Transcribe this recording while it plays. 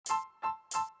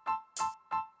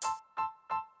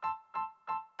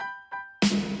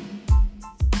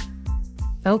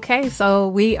Okay, so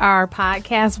we are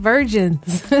podcast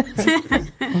virgins.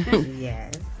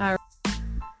 Yes.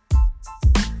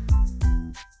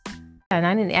 And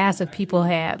I didn't ask if people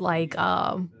had like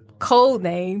code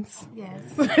names. Yes.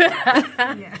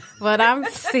 But I'm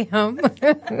Sim.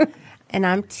 And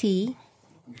I'm T.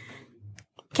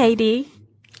 KD.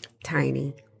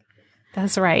 Tiny.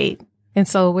 That's right. And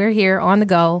so we're here on the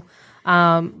go,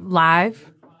 live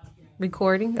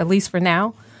recording, at least for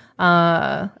now,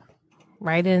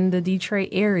 right in the Detroit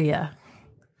area.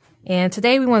 And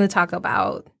today we want to talk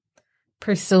about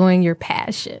pursuing your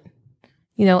passion.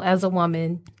 You know, as a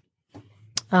woman,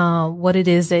 what it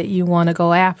is that you want to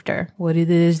go after, what it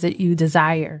is that you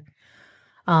desire.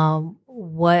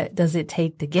 What does it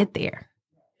take to get there?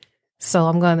 So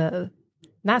I'm going to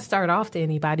not start off to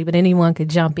anybody, but anyone could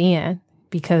jump in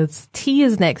because T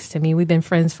is next to me. We've been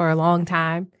friends for a long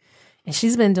time and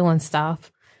she's been doing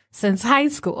stuff since high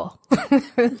school.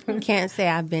 Can't say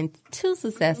I've been too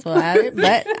successful at it,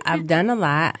 but I've done a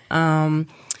lot.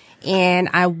 And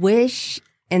I wish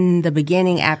in the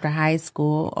beginning after high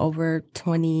school, over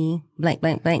 20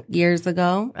 blank years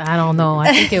ago. I don't know.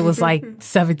 I think it was like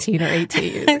 17 or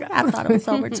 18 years ago. I thought it was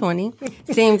over 20.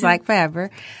 Seems like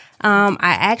forever. I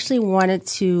actually wanted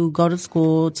to go to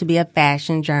school to be a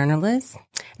fashion journalist.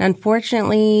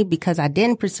 Unfortunately, because I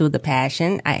didn't pursue the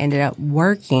passion, I ended up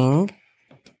working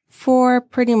for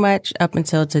pretty much up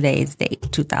until today's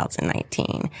date,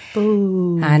 2019.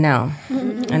 Ooh. I know.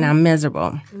 And I'm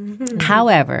miserable.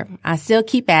 However, I still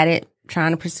keep at it,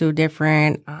 trying to pursue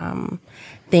different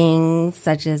things,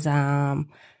 such as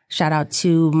shout out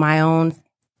to my own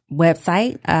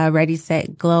website, Ready,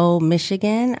 Set, Glow,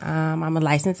 Michigan. I'm a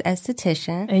licensed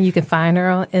esthetician. And you can find her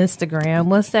on Instagram.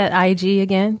 What's that IG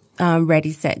again?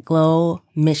 Ready, Set, Glow,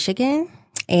 Michigan.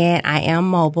 And I am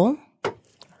mobile.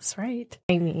 That's right.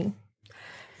 Tiny.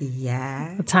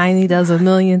 Yeah. Tiny does a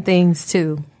million things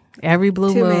too. Every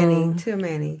blue Too moon.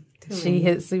 many. She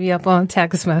hits me up on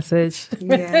text message.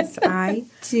 Yes, I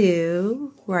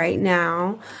do. Right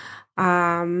now,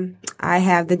 I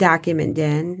have the Document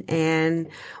Den, and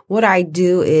what I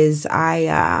do is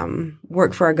I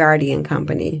work for a Guardian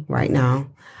company right now,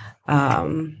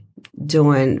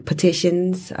 doing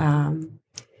petitions,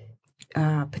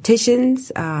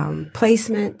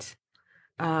 placement,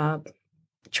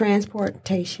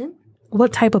 transportation.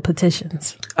 What type of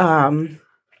petitions?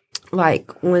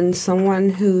 Like when someone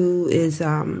who is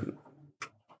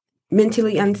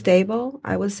mentally unstable,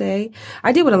 I would say.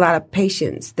 I deal with a lot of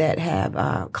patients that have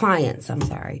clients,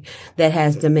 that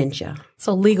has dementia.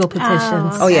 So legal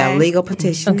petitions. Oh yeah, Okay. legal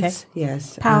petitions. Okay.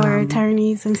 Yes. Power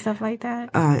attorneys and stuff like that.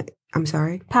 I'm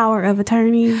sorry. Power of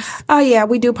attorneys. Oh yeah,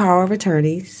 we do power of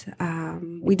attorneys.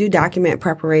 We do document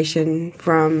preparation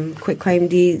from quitclaim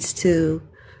deeds to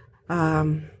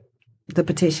the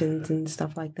petitions and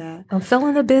stuff like that. I'm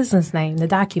filling the business name, the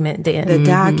Document Den. The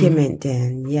Document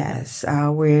Den, yes.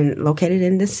 We're located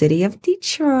in the city of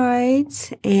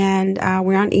Detroit, and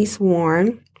we're on East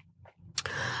Warren.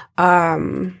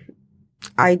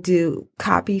 I do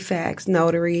copy, fax,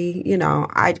 notary. You know,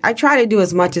 I try to do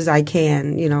as much as I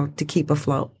can, you know, to keep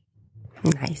afloat.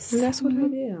 Nice. And that's what I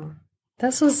do.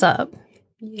 That's what's up.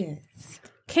 Yes.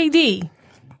 KD.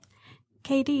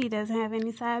 KD doesn't have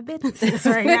any side businesses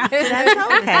right now.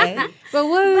 That's okay. But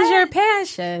what is your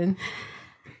passion?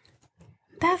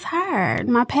 That's hard.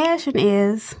 My passion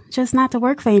is just not to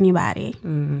work for anybody. Oh,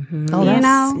 You that's-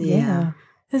 know? Yeah.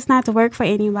 It's not to work for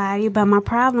anybody, but my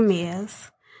problem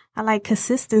is I like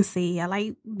consistency. I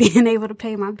like being able to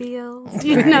pay my bills,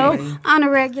 you know, on a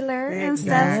regular and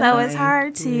stuff. So it's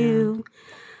hard to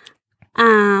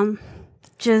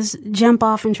just jump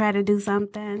off and try to do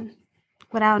something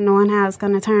without knowing how it's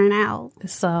going to turn out,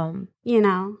 It's, you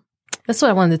know. that's what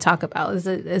I wanted to talk about. Is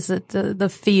it the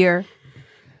fear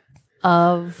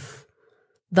of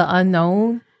the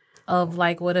unknown of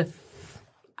like, what if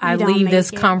I You don't leave make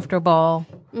this it. comfortable?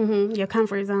 Your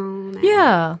comfort zone. and-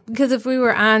 Yeah, because if we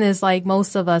were honest, like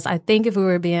most of us, I think if we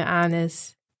were being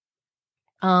honest,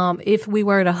 if we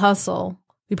were to hustle,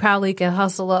 we probably could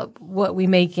hustle up what we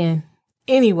making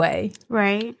anyway.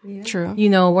 Right. True. You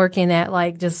know, working at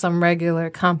like just some regular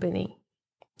company,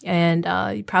 and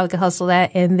you probably could hustle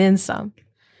that and then some.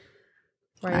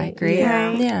 Right. I agree.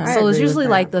 Yeah. Yeah. I So it's agree with usually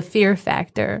that. like the fear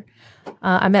factor.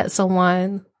 I met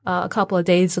someone a couple of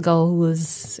days ago who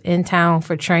was in town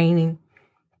for training,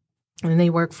 and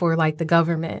they work for like the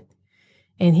government.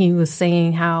 And he was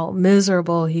saying how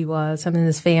miserable he was, him and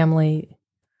his family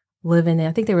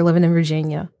I think they were living in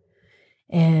Virginia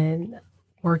and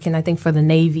working, I think, for the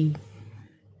Navy.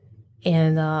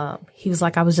 And he was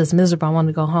like, I was just miserable. I wanted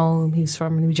to go home. He's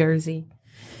from New Jersey.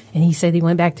 And he said he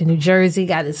went back to New Jersey,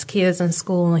 got his kids in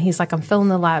school, and he's like, I'm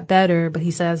feeling a lot better. But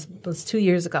he says it was 2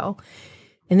 years ago.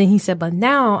 And then he said, but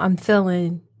now I'm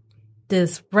feeling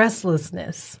this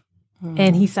restlessness.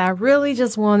 And he said, I really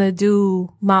just want to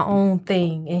do my own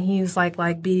thing. And he was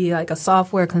like be like a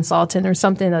software consultant or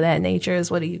something of that nature is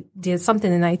what he did,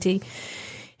 something in IT.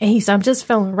 And he said, I'm just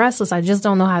feeling restless. I just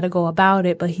don't know how to go about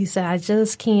it. But he said, I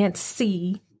just can't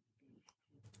see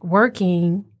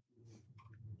working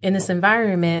in this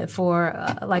environment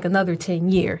for like another 10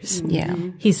 years. Yeah.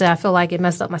 He said, I feel like it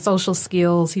messed up my social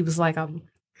skills. He was like,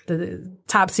 the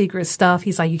top secret stuff.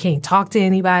 He's like, you can't talk to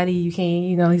anybody. You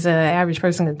can't, he said, an average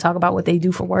person can talk about what they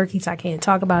do for work. He said, I can't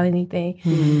talk about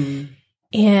anything.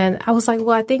 And I was like,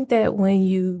 well, I think that when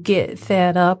you get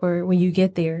fed up or when you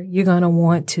get there, you're going to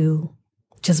want to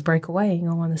just break away. You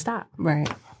don't want to stop. Right.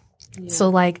 Yeah. So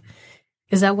like,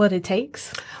 is that what it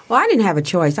takes? Well, I didn't have a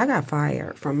choice. I got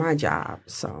fired from my job.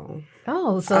 So.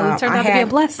 It turned out to be a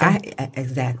blessing.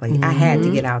 Exactly. I had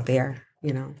to get out there,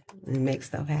 and make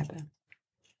stuff happen.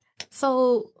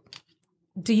 So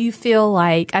do you feel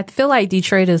like, I feel like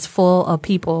Detroit is full of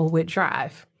people with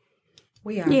drive.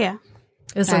 We are. Yeah.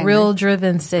 It's a real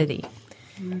driven city.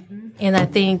 And I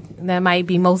think that might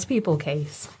be most people's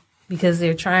case because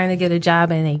they're trying to get a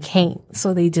job and they can't.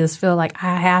 So they just feel like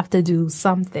I have to do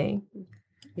something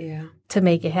to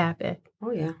make it happen.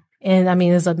 Oh, yeah. And I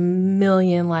mean, there's a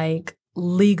million like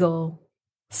legal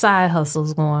side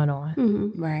hustles going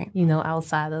on, right?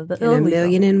 Outside of the and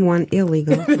illegal. 1,000,001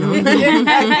 illegal.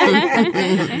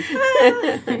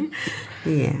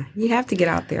 Yeah, you have to get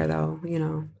out there though,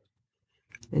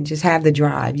 and just have the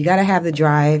drive. You got to have the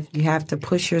drive. You have to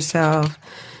push yourself.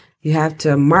 You have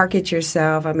to market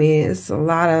yourself. I mean, it's a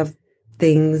lot of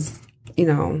things,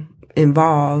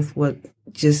 involved with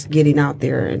just getting out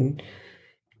there and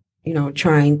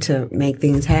trying to make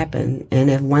things happen. And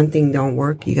if one thing don't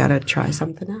work, you got to try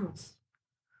something else.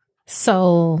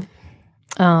 So,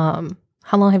 how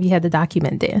long have you had the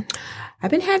document then?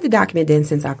 I've had the document in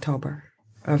since October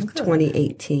of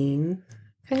 2018.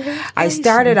 I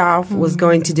started off was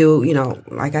going to do,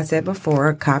 like I said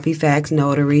before, copy, fax,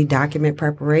 notary, document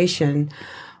preparation,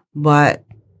 but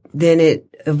then it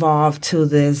evolved to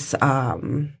this,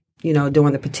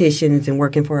 doing the petitions and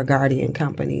working for a guardian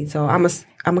company. So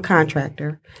I'm a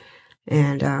contractor,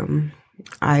 and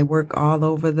I work all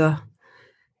over the,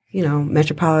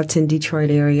 metropolitan Detroit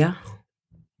area.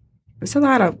 It's a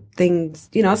lot of things,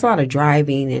 it's a lot of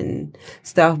driving and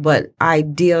stuff, but I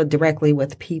deal directly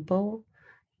with people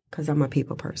because I'm a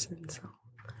people person. So.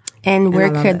 And where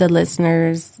could the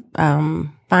listeners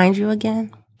find you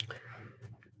again?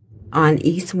 On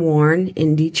East Warren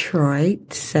in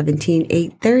Detroit,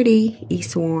 17830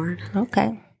 East Warren.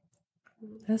 Okay.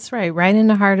 That's right. Right in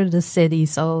the heart of the city.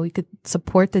 So you could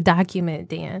support the document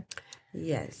then.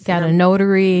 Yes. Got a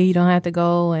notary. You don't have to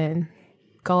go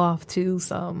off to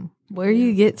where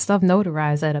you get stuff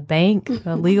notarized at a bank,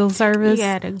 a legal service,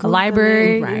 a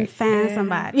library. Right. Find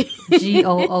somebody.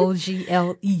 Google.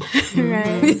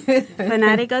 Right. But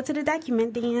now they go to the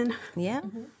document then. Yeah.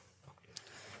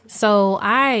 So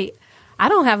I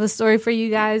don't have a story for you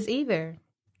guys either.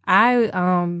 I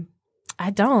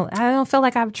don't feel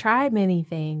like I've tried many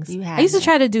things. I used to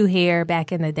try to do hair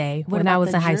back in the day when I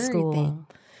was in high school. Thing?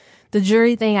 The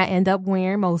jury thing, I end up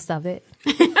wearing most of it.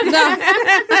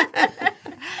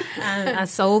 I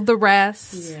sold the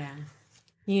rest.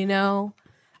 Yeah.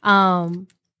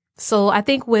 So I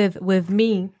think with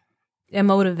me and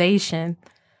motivation,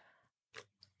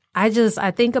 I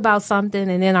think about something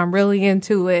and then I'm really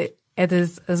into it. And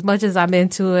as much as I'm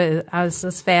into it,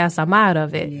 as fast I'm out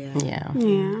of it. Yeah.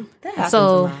 That happens a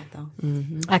lot, though.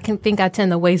 I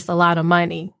tend to waste a lot of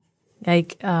money.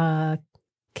 Like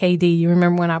KD, you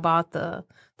remember when I bought the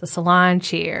salon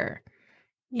chair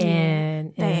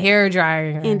and hair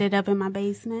dryer? Ended up in my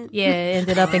basement. Yeah, it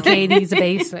ended up in KD's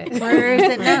basement. Where is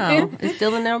it now? It's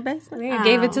still in their basement? Yeah,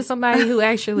 gave it to somebody who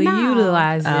actually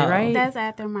utilized it, right? That's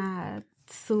after my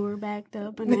sewer backed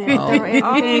up and they throw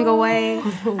everything away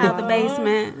out the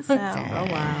basement. So,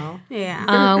 wow.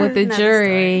 Yeah. With the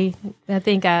jury, I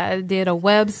think I did a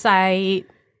website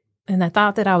and I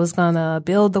thought that I was going to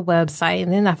build the website.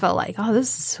 And then I felt like, oh,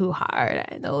 this is too hard. I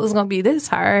didn't know it was going to be this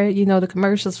hard. The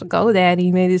commercials for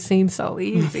GoDaddy made it seem so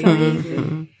easy.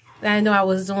 I know I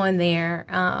was doing there.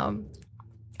 On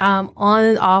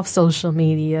and off social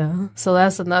media. So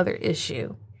that's another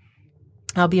issue.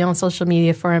 I'll be on social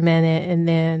media for a minute and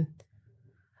then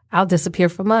I'll disappear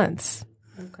for months.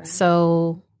 Okay.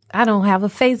 So I don't have a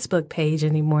Facebook page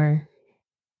anymore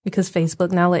because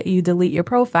Facebook now let you delete your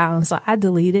profile. And so I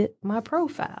deleted my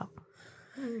profile.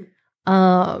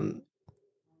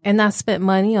 And I spent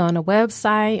money on a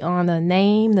website, on a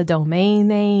name, the domain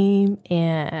name,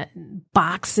 and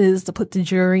boxes to put the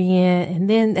jewelry in. And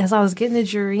then as I was getting the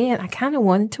jewelry in, I kind of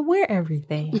wanted to wear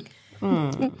everything.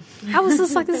 I was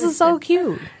just like, this is so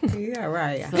cute. Yeah,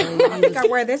 right. I think I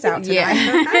wear this out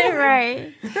tonight.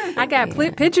 Right. I got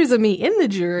pictures of me in the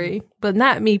jewelry, but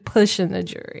not me pushing the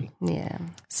jewelry. Yeah.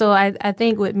 So I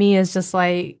think with me, it's just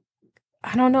like,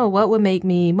 I don't know, what would make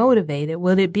me motivated?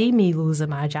 Would it be me losing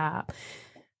my job?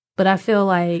 But I feel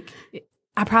like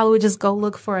I probably would just go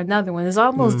look for another one. It's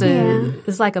almost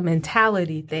it's like a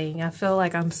mentality thing. I feel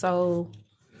like I'm so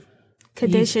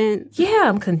Conditioned.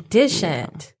 I'm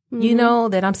conditioned. You know,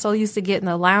 that I'm so used to getting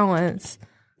allowance.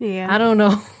 Yeah. I don't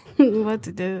know what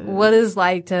to do. what it's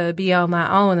like to be on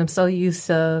my own. I'm so used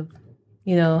to,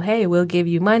 you know, hey, we'll give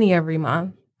you money every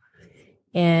month.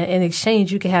 And in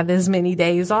exchange, you can have this many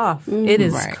days off. It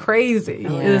is crazy.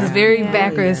 It is very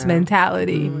backwards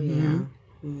mentality.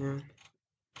 Yeah.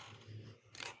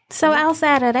 So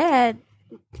outside of that,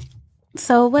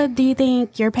 so what do you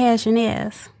think your passion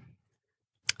is?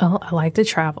 Oh, I like to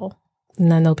travel.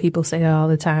 And I know people say that all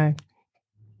the time.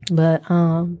 But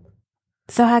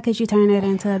So how could you turn it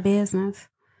into a business?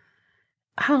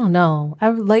 I don't know.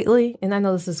 Lately, and I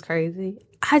know this is crazy,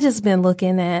 I just been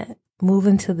looking at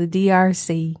moving to the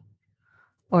DRC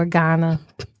or Ghana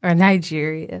or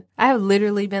Nigeria. I have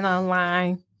literally been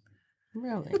online.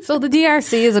 Really? So the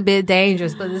DRC is a bit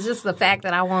dangerous, but it's just the fact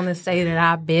that I want to say that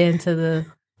I've been to the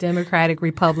Democratic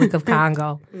Republic of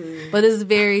Congo. But it's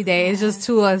very dangerous. It's just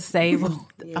too unstable.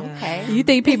 Okay. You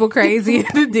think people crazy in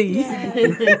the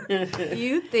D.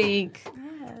 You think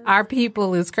our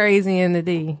people is crazy in the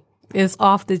D. It's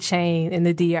off the chain in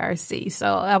the DRC.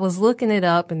 So I was looking it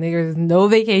up, and there's no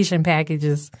vacation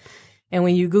packages. And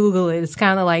when you Google it, it's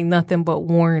kind of like nothing but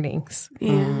warnings.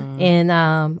 Yeah. And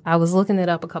I was looking it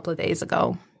up a couple of days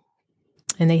ago,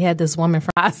 and they had this woman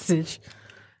for hostage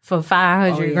for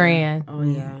 500 grand. Oh,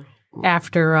 yeah.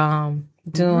 After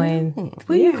doing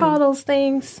what do you call those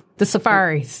things? The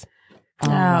safaris.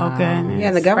 Oh, goodness. Yeah,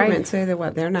 and the government said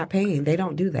that they're not paying. They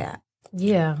don't do that.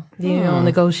 Yeah, you don't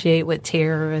negotiate with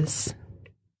terrorists.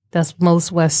 That's most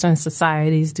Western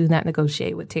societies do not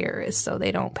negotiate with terrorists, so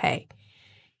they don't pay.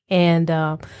 And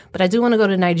but I do want to go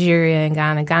to Nigeria and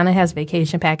Ghana. Ghana has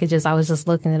vacation packages. I was just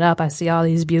looking it up. I see all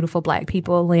these beautiful Black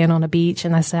people laying on a beach,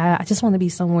 and I said, I just want to be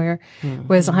somewhere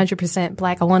where it's 100%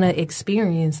 Black. I want to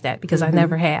experience that because I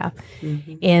never have.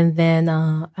 And then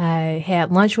I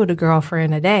had lunch with a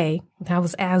girlfriend today, and I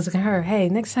was asking her, "Hey,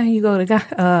 next time you go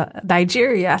to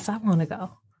Nigeria," I said, "I want to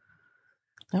go."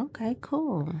 Okay,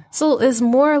 cool. So it's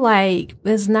more like,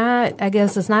 it's not, I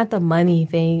guess it's not the money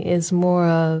thing. It's more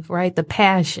of, right, the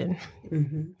passion.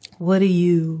 What do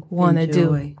you want to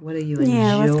do? What do you enjoy?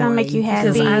 Yeah, what's going to make you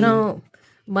happy? Because I don't,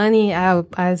 money, I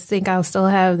think I'll still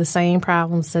have the same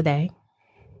problems today.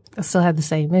 I still have the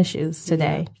same issues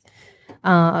today.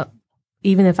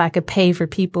 Even if I could pay for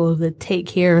people to take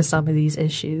care of some of these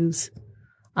issues,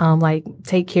 like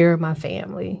take care of my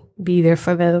family, be there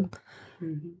for them.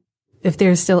 If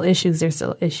there's still issues, there's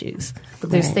still issues.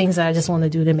 But there's things that I just want to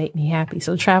do to make me happy.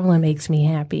 So traveling makes me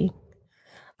happy.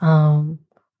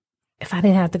 If I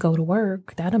didn't have to go to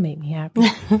work, that'll make me happy.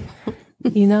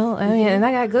 You know, I mean, and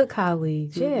I got good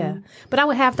colleagues, but I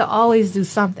would have to always do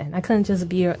something. I couldn't just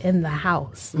be in the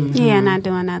house. Yeah, not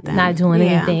doing nothing. Not doing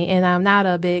anything. And I'm not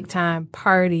a big time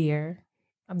partier.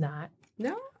 I'm not.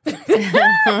 No.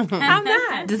 I'm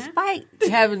not. Despite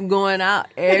having going out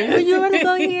and you want to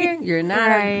go here, you're not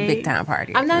a big time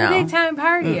partier. I'm not a big time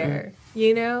partier.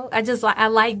 You know, I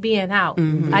like being out.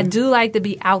 I do like to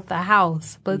be out the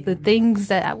house, but the things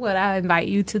that I invite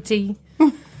you to tea.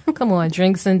 Come on,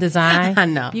 drinks and design. I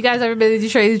know. You guys ever been to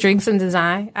Detroit? Drinks and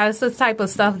design. It's the type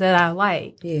of stuff that I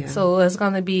like. Yeah. So it's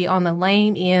going to be on the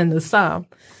lame end of some.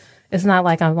 It's not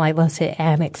like I'm like, let's hit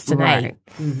Amex tonight.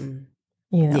 Right.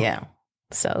 You know. Yeah.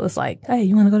 So it's like, hey,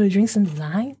 you want to go to drinks and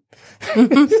design?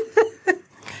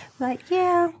 Like,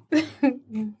 yeah.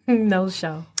 No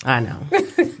show. I know.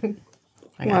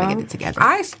 I gotta get it together.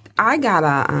 I got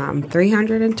a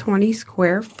 320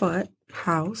 square foot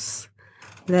house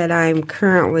that I'm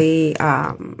currently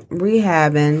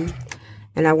rehabbing,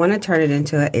 and I want to turn it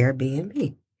into an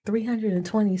Airbnb.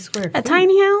 320 square feet. A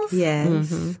tiny house?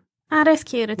 Yes. Oh, that's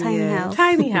cute. A tiny house.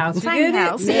 Tiny house. You Tiny get it?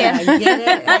 house. Yeah, you get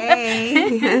it?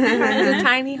 Hey. The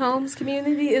tiny homes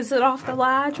community, is it off the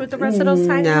lodge with the rest of those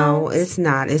tiny No, homes? it's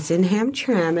not. It's in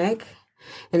Hamtramck,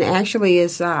 and actually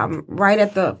it's right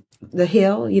at the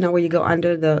hill, you know, where you go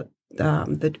under the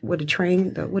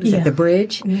train, the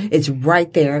bridge? It's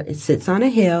right there. It sits on a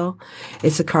hill.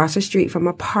 It's across the street from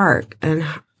a park, and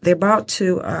they're about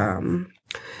to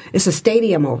it's a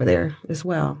stadium over there as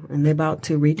well, and they're about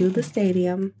to redo the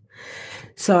stadium.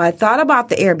 So I thought about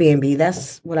the Airbnb.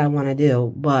 That's what I want to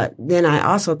do. But then I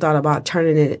also thought about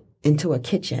turning it into a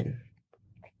kitchen.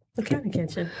 What kind of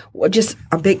kitchen? Well, just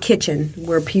a big kitchen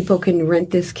where people can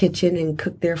rent this kitchen and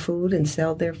cook their food and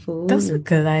sell their food. That's a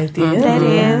good idea. That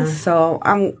is. So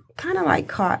I'm kind of like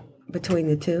caught between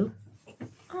the two.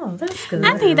 Oh, that's good.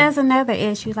 I think that's another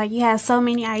issue. Like, you have so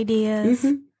many ideas,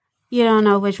 you don't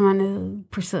know which one to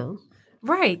pursue.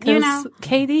 Right, because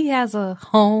Katie has a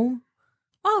home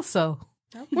also.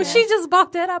 When she just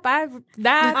bought that up, I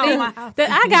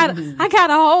got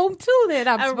a home too that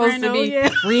I'm supposed to be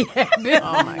rehabbing.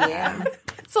 Oh my God.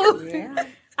 So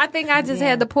I think I just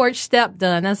had the porch step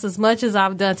done. That's as much as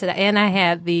I've done today, and I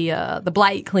had the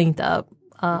blight cleaned up.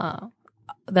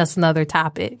 That's another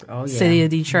topic. Oh, yeah. City of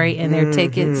Detroit and their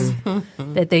tickets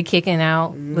that they're kicking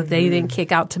out, but they didn't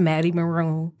kick out to Maddie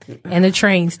Maroon and the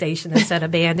train station that sat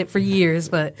abandoned for years.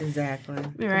 But Exactly.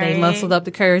 they muscled up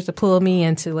the courage to pull me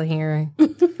into a hearing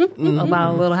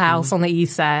about a little house on the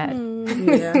east side.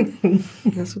 Yeah.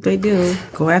 That's what they do.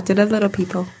 Go after the little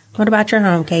people. What about your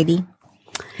home, Katie?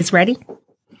 It's ready?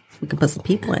 We can put some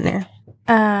people in there.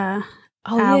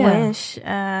 I wish.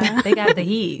 They got the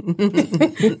heat.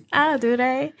 Oh, do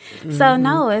they? So,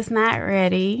 no, it's not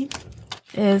ready.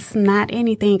 It's not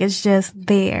anything. It's just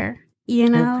there. You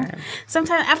know? Okay.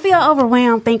 Sometimes I feel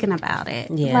overwhelmed thinking about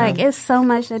it. Yeah. Like, it's so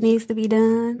much that needs to be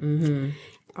done.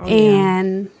 Mm-hmm.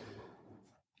 And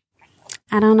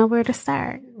I don't know where to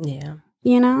start. Yeah.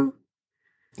 You know?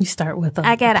 You start with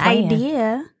I got a an plan.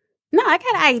 idea. No, I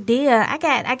got an idea.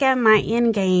 I got my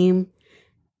end game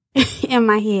in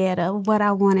my head of what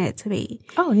I want it to be.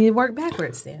 Oh, you work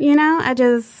backwards then. You know, I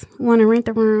just want to rent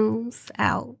the rooms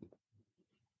out.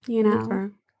 You know,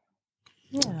 Okay.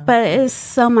 Yeah. but it's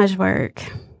so much work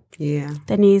Yeah.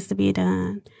 that needs to be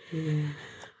done.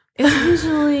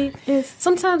 It's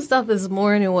sometimes stuff is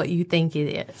more than what you think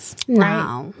it is.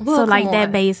 No, Well, so like come that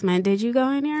on. basement. Did you go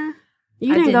in there?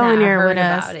 You I didn't did go not. in I there heard with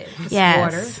us. about it. It's Yes.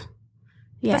 water.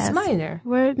 Yes. That's minor.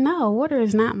 No, water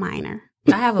is not minor.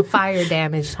 I have a fire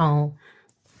damaged home.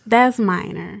 That's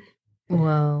minor.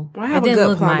 Well, Well, I have it a didn't good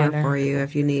look plumber minor. for you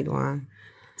if you need one.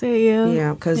 Do you?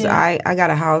 Yeah, because I got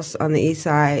a house on the east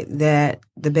side that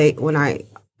when I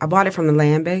bought it from the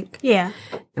land bank, Yeah.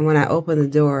 and when I opened the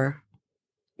door,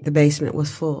 the basement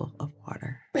was full of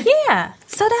water. Yeah.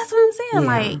 So that's what I'm saying. Yeah.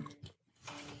 Like,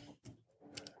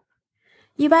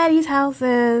 you buy these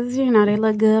houses, you know, they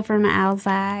look good from the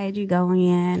outside. You go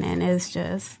in and it's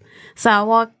just. So I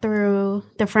walked through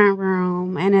the front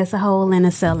room and it's a hole in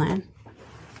the ceiling.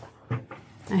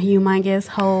 A humongous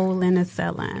hole in the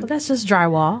ceiling. Well, that's just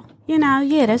drywall. You know,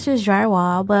 yeah, that's just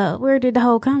drywall, but where did the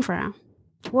hole come from?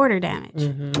 Water damage.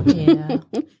 Yeah.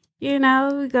 You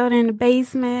know, we go in the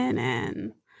basement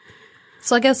and.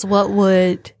 So I guess what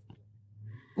would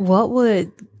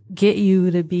get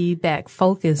you to be back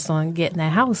focused on getting a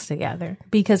house together?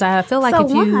 Because I feel like So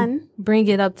if you one, bring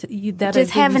it up to you, that'll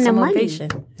just give having you some the money.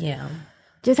 motivation. Yeah.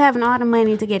 Just having all the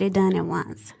money to get it done at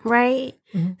once, right?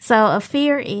 Mm-hmm. So a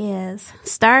fear is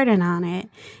starting on it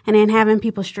and then having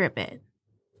people strip it.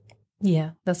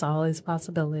 Yeah, that's always a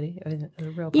possibility. A real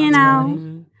possibility. You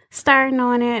know, starting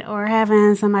on it or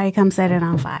having somebody come set it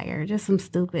on fire. Just some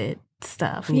stupid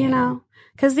stuff, you know?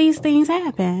 Because these things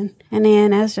happen. And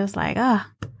then that's just like,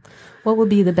 What would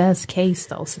be the best case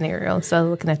though scenario instead of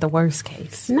looking at the worst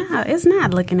case? no, it's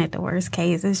not looking at the worst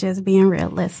case. It's just being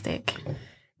realistic.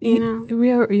 You know?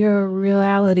 Your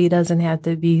reality doesn't have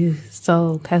to be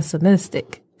so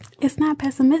pessimistic. It's not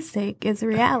pessimistic. It's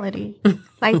reality.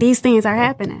 Like, these things are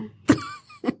happening.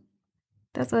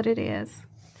 That's what it is.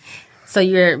 So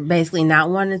you're basically not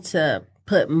wanting to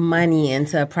put money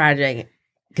into a project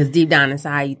because deep down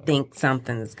inside you think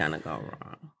something is going to go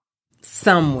wrong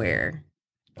somewhere.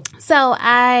 So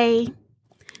I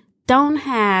don't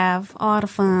have all the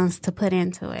funds to put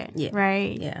into it,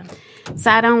 right? Yeah,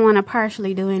 So I don't want to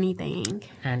partially do anything.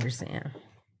 I understand.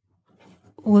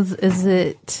 Is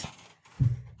it?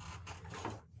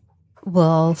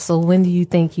 Well, so when do you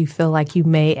think you feel like you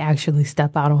may actually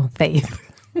step out on faith?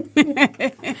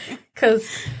 Because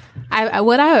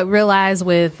what I realized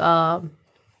with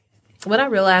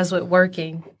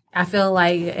working, I feel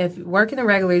like if working a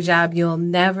regular job,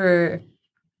 I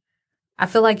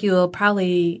feel like you'll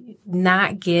probably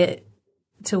not get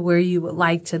to where you would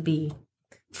like to be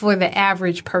for the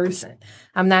average person.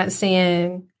 I'm not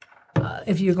saying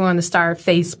if you're going to start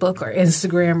Facebook or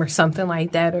Instagram or something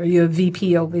like that, or you're a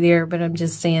VP over there, but I'm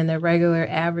just saying the regular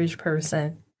average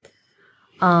person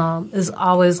is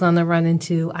always going to run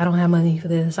into, I don't have money for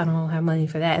this, I don't have money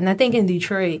for that. And I think in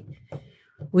Detroit,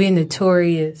 we're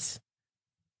notorious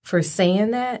for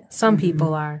saying that. Some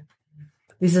people are.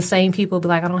 These are the same people be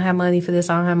like, I don't have money for this,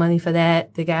 I don't have money for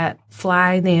that. They got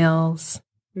fly nails.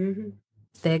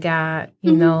 They got,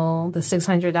 you know, the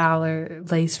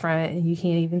 $600 lace front and you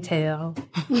can't even tell.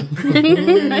 You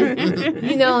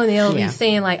know, and they'll be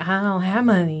saying like, I don't have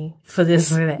money for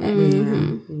this or that.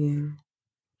 Yeah.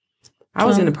 I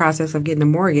was in the process of getting a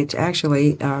mortgage,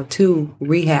 actually, to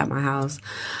rehab my house.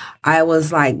 I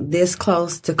was like this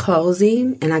close to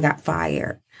closing and I got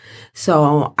fired.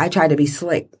 So I tried to be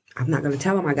slick. I'm not going to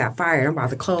tell them I got fired. I'm about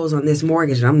to close on this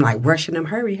mortgage. And I'm like rushing them,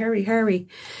 hurry, hurry, hurry.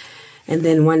 And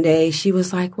then one day she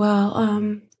was like,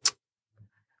 well,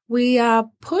 we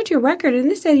pulled your record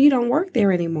and it said you don't work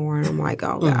there anymore. And I'm like,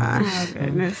 oh, gosh. Oh,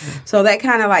 goodness. So that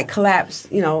kind of like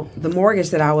collapsed, you know, the mortgage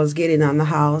that I was getting on the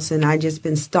house. And I just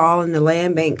been stalling the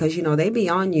land bank because, you know, they be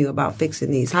on you about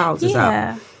fixing these houses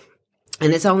up.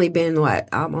 And it's only been,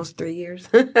 almost 3 years?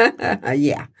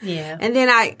 Yeah. And then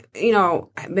I, you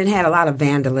know, had a lot of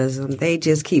vandalism. They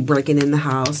just keep breaking in the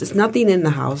house. It's nothing in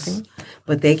the house,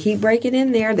 but they keep breaking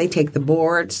in there. They take the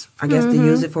boards, I guess, to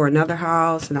use it for another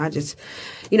house. And I just,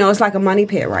 you know, it's like a money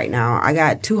pit right now. I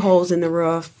got 2 holes in the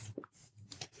roof,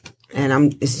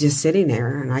 and it's just sitting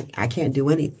there, and I can't do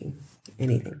anything.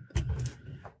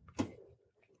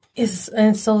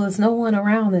 And so there's no one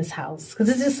around this house because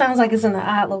it just sounds like it's in an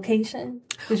odd location.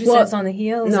 Because you said it's on the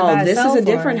hill. No, this is a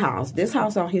different house. This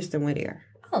house on Houston Whittier.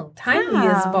 Oh, Tiny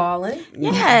is balling.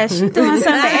 Yeah, she's doing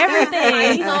some of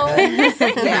everything.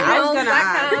 Yeah, I was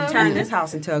going to turn this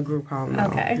house into a group home, though.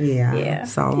 Okay. Yeah.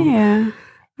 So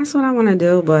that's what I want to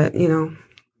do, but, you know,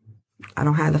 I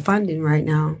don't have the funding right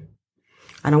now.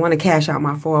 I don't want to cash out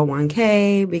my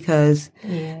 401k because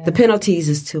the penalties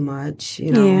is too much,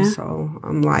 you know. So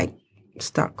I'm like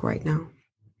stuck right now.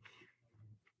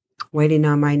 Waiting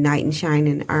on my knight in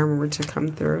shining armor to come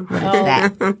through. What is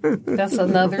that? That's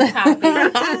another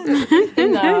topic.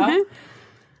 No.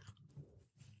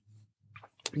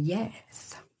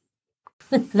 Yes.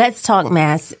 Let's talk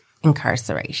mass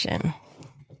incarceration.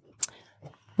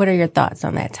 What are your thoughts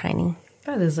on that, Tiny?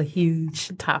 That is a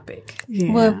huge topic.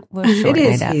 We'll It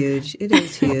is huge. It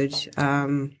is huge.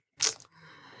 I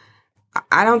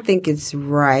don't think it's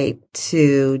right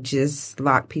to just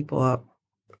lock people up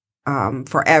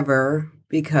forever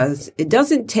because it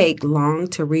doesn't take long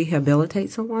to rehabilitate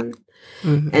someone.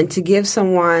 And to give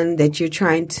someone that you're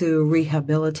trying to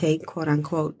rehabilitate, quote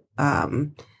unquote,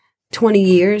 20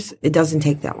 years, it doesn't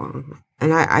take that long.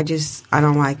 And I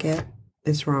don't like it.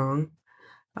 It's wrong.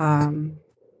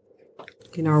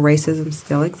 You know, racism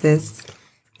still exists.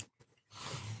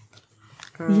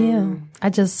 I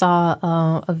just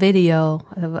saw a video.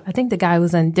 I think the guy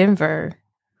was in Denver.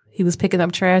 He was picking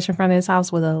up trash in front of his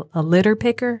house with a litter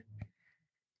picker.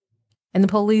 And the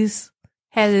police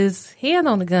had his hand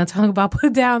on the gun talking about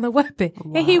put down the weapon.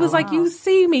 Wow. And he was like, you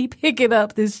see me picking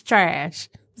up this trash.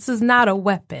 This is not a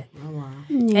weapon. Oh, wow.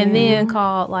 And then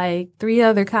called like 3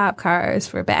 other cop cars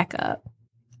for backup.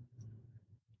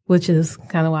 Which is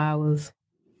kind of why I was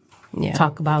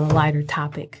talk about a lighter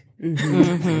topic.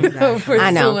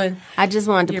 I know. I just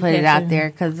wanted to put it out there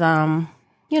because,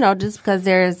 you know, just because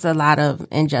there's a lot of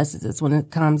injustices when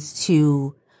it comes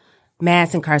to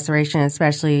mass incarceration,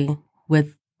 especially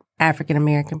with African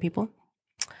American people.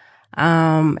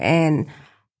 And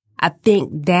I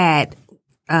think that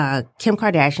Kim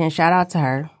Kardashian, shout out to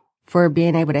her for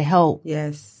being able to help.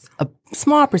 Yes. A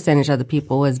small percentage of the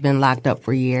people who has been locked up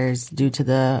for years due to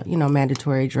the, you know,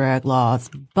 mandatory drug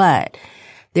laws. But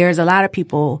there's a lot of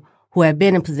people who have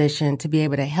been in position to be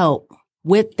able to help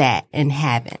with that and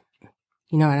haven't.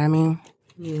 You know what I mean?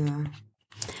 Yeah.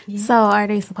 So are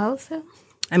they supposed to?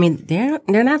 I mean,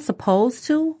 they're not supposed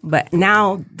to, but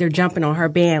now they're jumping on her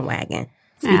bandwagon.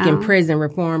 Speaking prison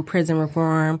reform,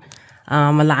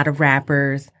 a lot of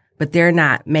rappers. But they're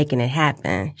not making it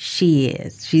happen. She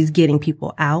is. She's getting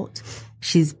people out.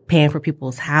 She's paying for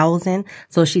people's housing.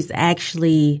 So she's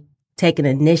actually taking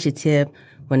initiative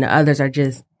when the others are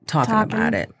just talking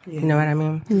about it. Yeah. You know what I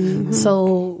mean? Mm-hmm.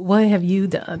 So what have you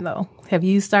done, though? Have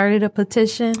you started a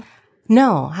petition?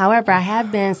 No. However, I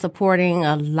have been supporting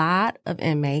a lot of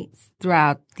inmates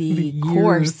throughout the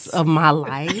course of my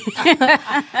life.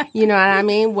 You know what I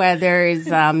mean? Whether it's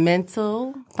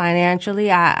mental, financially,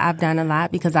 I've done a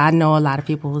lot because I know a lot of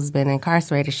people who's been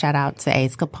incarcerated. Shout out to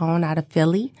Ace Capone out of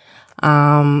Philly.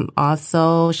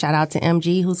 Also, shout out to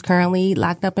MG, who's currently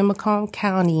locked up in Macomb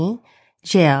County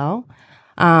Jail.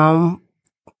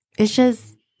 It's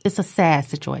a sad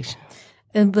situation.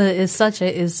 But it's such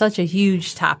a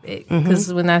huge topic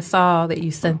because when I saw that you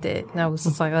sent it, I was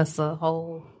just like,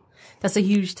 that's a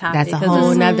huge topic. That's a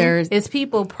whole nother. It's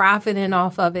people profiting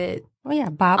off of it. Oh yeah,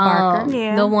 Bob Barker.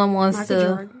 No one wants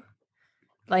to.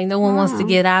 Like no one wants to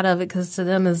get out of it because to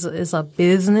them it's a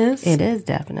business. It is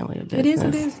definitely a business. It is a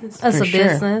business. It's For a sure.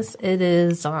 business. It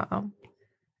is.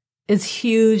 It's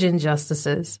huge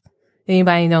injustices.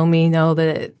 Anybody know me know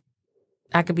that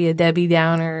I could be a Debbie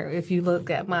Downer. If you look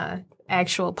at my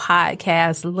actual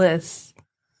podcast list,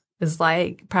 it's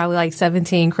like probably like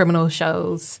 17 criminal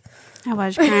shows. I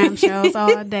watch crime shows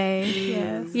all day.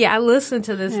 Yes. Yeah, I listen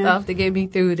to this stuff to get me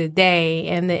through the day,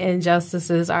 and the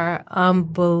injustices are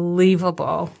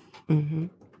unbelievable.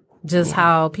 Just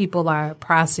how people are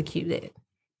prosecuted.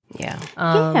 Yeah.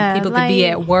 People could be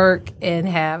at work and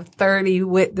have 30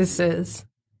 witnesses,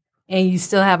 and you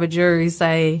still have a jury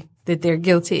say that they're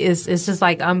guilty. It's just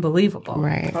like unbelievable.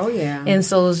 Right. Oh, yeah. And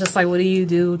so it's just like, what do you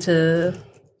do to,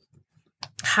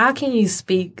 how can you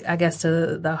speak, I guess,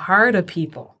 to the heart of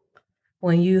people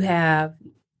when you have,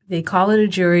 they call it a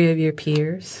jury of your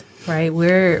peers, right?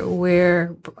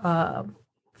 We're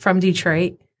from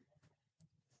Detroit.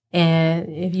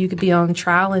 And if you could be on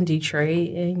trial in Detroit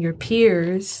and your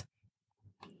peers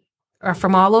are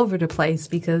from all over the place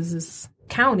because it's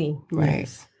county. Right.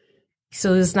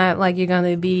 So it's not like you're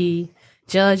going to be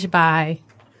judged by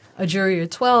a jury of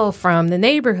 12 from the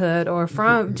neighborhood or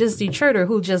from just Detroit or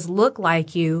who just look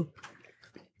like you.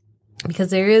 Because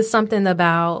there is something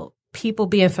about people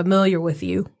being familiar with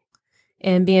you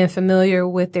and being familiar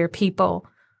with their people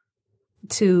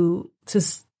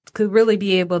could really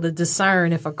be able to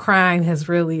discern if a crime has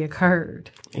really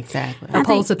occurred. Exactly.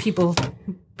 Opposed to people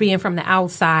being from the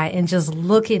outside and just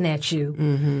looking at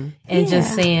you and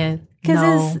just saying,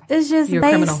 Because no, it's just you're a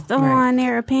criminal. based on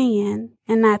their opinion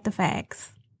and not the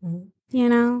facts. You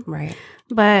know? Right.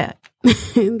 But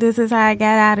this is how I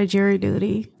got out of jury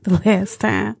duty the last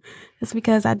time. It's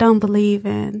because I don't believe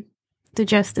in the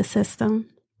justice system.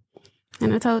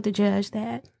 And I told the judge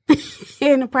that.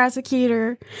 And the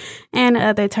prosecutor and the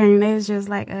other attorney, they was just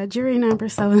like, jury number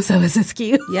so-and-so is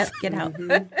excused. Yep. Get out.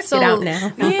 So, Get out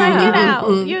now. Yeah, get out.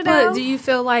 You know? But do you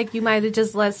feel like you might have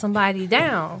just let somebody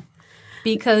down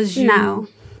because you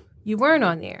weren't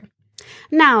on there?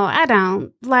 No, I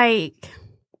don't. Like,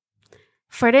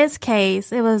 for this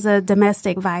case, it was a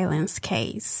domestic violence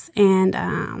case.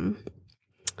 And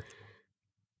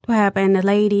what happened? The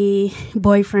lady,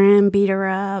 boyfriend beat her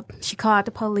up. She called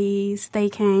the police. They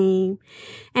came.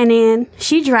 And then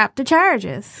she dropped the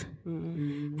charges.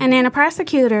 And then the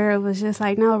prosecutor was just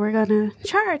like, no, we're going to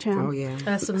charge him. Oh, yeah.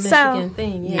 That's a Michigan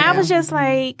thing. Yeah. I was just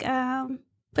like,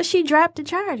 but she dropped the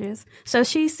charges. So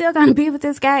she's still going to be with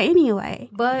this guy anyway.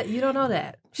 But you don't know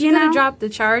that. She You could have know? dropped the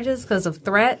charges because of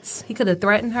threats. He could have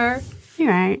threatened her. You're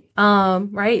right.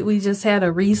 Right? We just had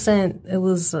it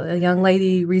was a young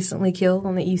lady recently killed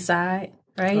on the east side,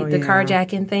 right? Oh, the yeah.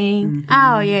 carjacking thing.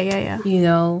 Oh, yeah. You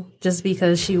know, just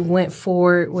because she went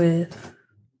forward with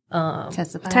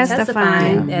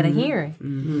Testifying. at a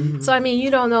hearing. So, I mean, you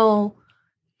don't know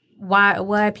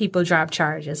why people drop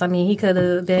charges. I mean, he could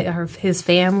have been his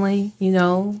family, you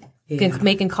know,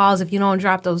 making calls. If you don't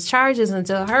drop those charges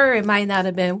until her, it might not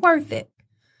have been worth it.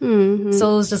 So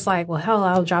it was just like, well, hell,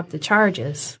 I'll drop the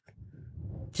charges.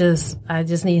 I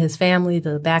just need his family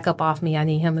to back up off me. I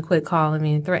need him to quit calling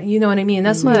me and threatening. You know what I mean?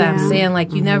 That's what I'm saying.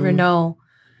 Like, you never know.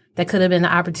 That could have been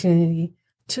the opportunity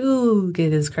to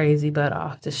get his crazy butt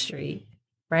off the street,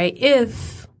 right?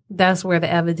 If that's where the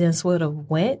evidence would have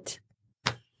went,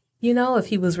 you know, if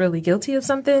he was really guilty of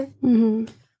something.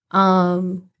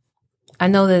 I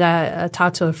know that I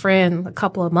talked to a friend a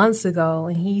couple of months ago,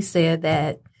 and he said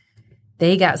that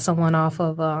they got someone off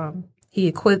of, they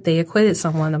acquitted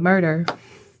someone of murder.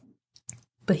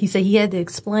 But he said he had to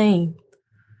explain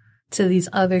to these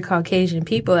other Caucasian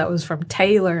people that was from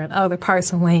Taylor and other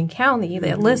parts of Wayne County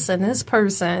that, listen, this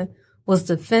person was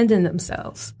defending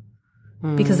themselves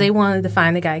because they wanted to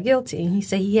find the guy guilty. And he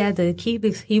said he had to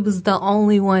he was the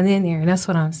only one in there. And that's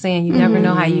what I'm saying. You never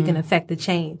know how you can affect the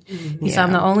change. He said,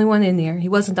 I'm the only one in there. He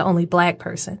wasn't the only black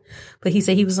person. But he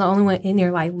said he was the only one in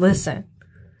there like, listen,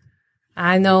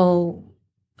 I know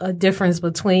a difference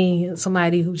between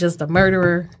somebody who's just a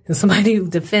murderer and somebody who's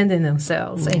defending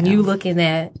themselves. And you looking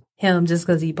at him just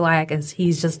because he's black as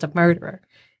he's just a murderer.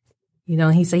 You know,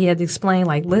 he said he had to explain,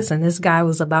 like, listen, this guy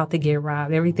was about to get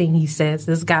robbed. Everything he says,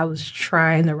 this guy was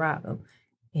trying to rob him.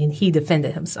 And he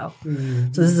defended himself. So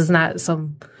this is not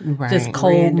some just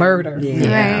cold murder.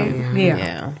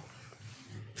 Yeah.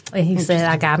 And he said,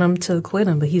 I got him to acquit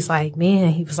him. But he's like,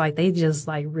 man, he was like, they just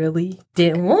like really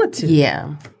didn't want to.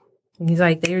 Yeah. And he's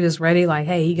like, they were just ready, like,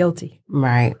 hey, he guilty.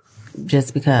 Right.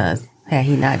 Just because had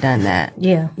he not done that.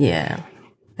 Yeah. Yeah.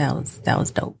 That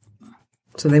was dope.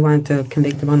 So they wanted to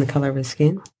convict him on the color of his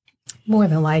skin? More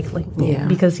than likely. Yeah.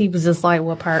 Because he was just like,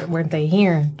 what part weren't they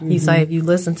hearing? He's like, if you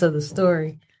listen to the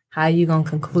story, How you gonna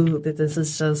conclude that this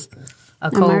is just a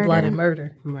cold-blooded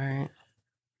murder? Right.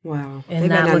 Wow. And They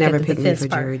not better not look at never the pick me defense for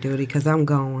part. jury duty because I'm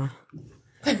going.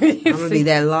 I'm going to be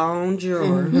that lone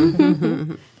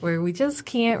juror. Where we just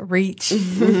can't reach a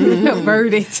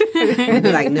verdict. I'd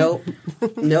be like, nope,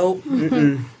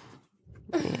 mm-mm.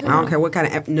 I don't care what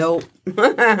kind of, nope.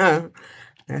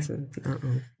 That's a,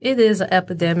 It is an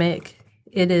epidemic.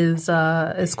 It is,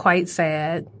 it's quite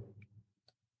sad.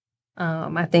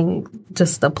 I think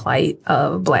just the plight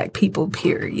of Black people,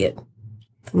 period,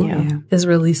 Yeah. is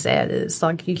really sad. It's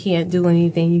like you can't do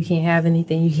anything, you can't have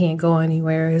anything, you can't go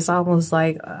anywhere. It's almost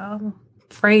like I'm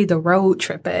afraid to road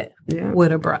trip it Yeah.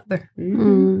 with a brother,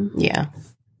 Yeah.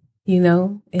 you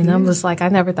know? And I'm just like, I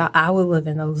never thought I would live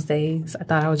in those days. I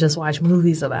thought I would just watch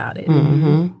movies about it,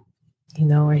 Mm-hmm. you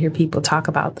know, or hear people talk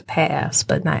about the past,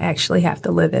 but not actually have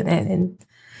to live in it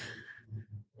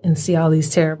and see all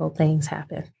these terrible things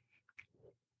happen.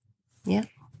 Yeah.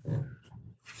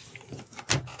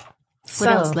 So,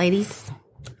 What else, ladies?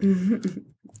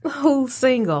 who's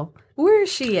single? Where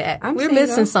is she at? I'm We're single.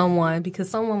 missing someone because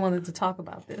someone wanted to talk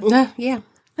about this. Yeah.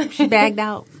 She bagged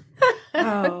out.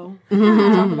 oh.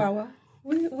 Talk about what?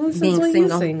 Since Being when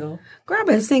single. you single? Girl, I've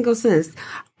been single since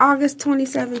August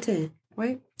 2017.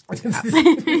 Wait.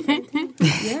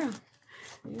 Yeah.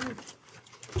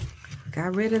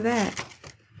 Got rid of that.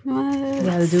 You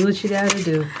gotta do what you gotta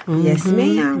do. Yes,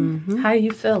 ma'am. How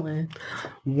you feeling?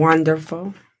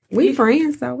 Wonderful. We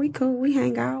friends, though. We cool. We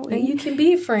hang out. And you can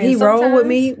be friends. He roll with sometimes.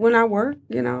 me when I work,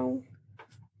 you know.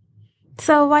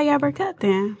 So why y'all broke up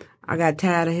then? I got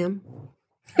tired of him.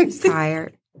 He's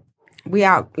tired. We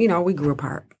out, you know, we grew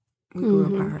apart. We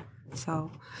grew apart.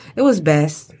 So it was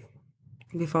best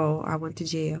before I went to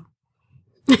jail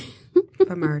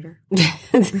for murder.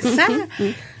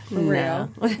 For real.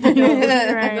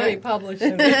 They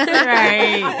publishing it.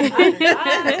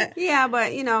 Right. Yeah,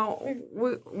 but you know,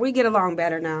 we get along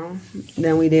better now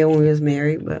than we did when we was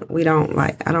married. But we don't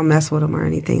I don't mess with him or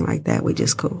anything like that. We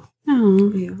just cool.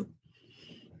 Oh, Yeah.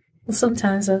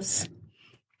 Sometimes that's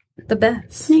the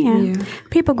best. yeah. Yeah.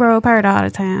 People grow apart all the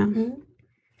time.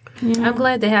 Yeah. I'm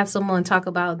glad to have someone talk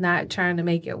about not trying to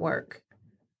make it work.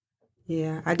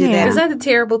 Yeah, I did Yeah. Is that. that a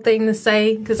terrible thing to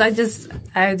say? Because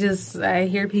I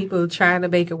hear people trying to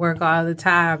make it work all the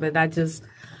time, and I'm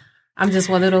just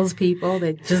one of those people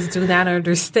that just do not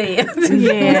understand.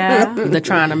 Yeah. The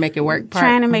trying to make it work part.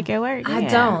 Trying to make it work. I yeah.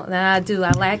 don't. And I do.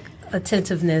 I lack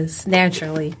attentiveness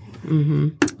naturally.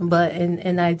 Mm-hmm. But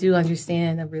and I do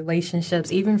understand the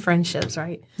relationships, even friendships,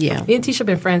 right? Yeah. Me and Tisha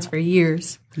been friends for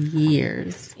years,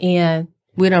 Years. and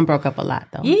We done broke up a lot,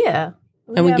 though. yeah,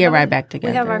 And we have get our- right back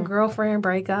together. We have our girlfriend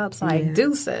breakups, like Yeah.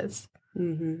 deuces,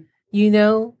 Mm-hmm. you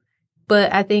know.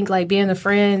 But I think like being a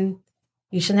friend,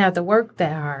 you shouldn't have to work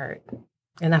that hard.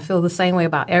 And I feel the same way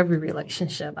about every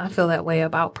relationship. I feel that way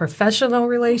about professional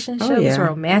relationships, Oh, yeah.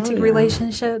 romantic Oh, yeah.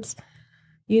 relationships.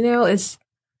 You know,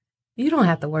 you don't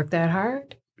have to work that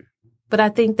hard. But I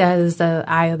think that is the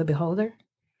eye of the beholder.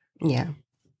 Yeah.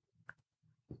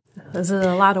 Is it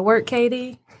a lot of work,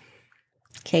 Katie?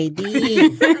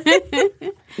 KD.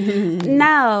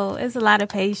 No, it's a lot of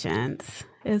patience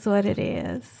is what it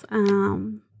is. I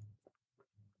don't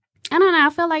know. I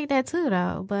feel like that too,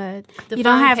 though. But you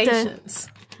don't have patience.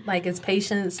 Like, is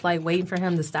patience like waiting for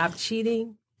him to stop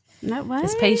cheating? to. No, what?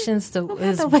 Is patience You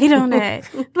have to wait on that.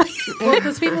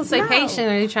 because people say patient,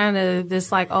 are you trying to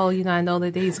just like, oh, you know, I know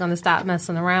that he's going to stop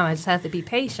messing around. I just have to be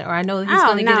patient, or I know that he's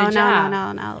going to get a job.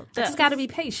 No. I just got to be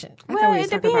patient. I Well, thought we it was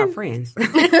talking about depends. friends.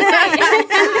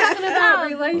 Talking about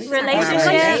relationships.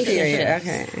 Relationships. Period.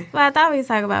 Okay. Well, I thought we was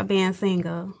talking about being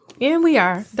single. And we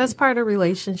are. That's part of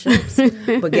relationships.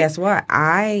 But guess what?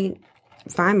 I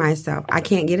find myself, I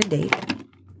can't get a date.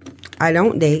 I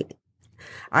don't date.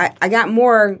 I got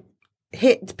more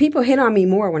people hit on me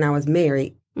more when I was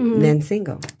married than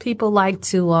single. People like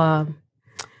to,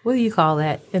 what do you call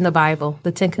that in the Bible?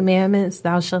 The 10 Commandments,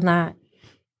 thou shalt not.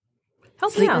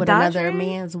 Help me Sleep out. with another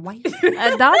man's wife.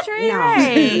 Adultery? No.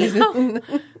 Right.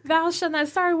 Thou shalt not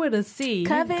start with a C.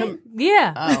 Covet?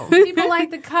 Yeah. Oh. People like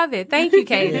to covet. Thank you,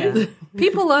 Katie.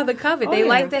 People love to covet. They yeah.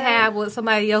 like to have what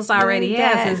somebody else already Yeah.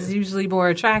 has. It's usually more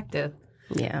attractive.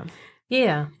 Yeah.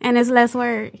 Yeah. And it's less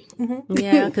work.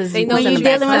 Yeah, because They know When you you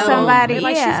dealing with settle. somebody, They're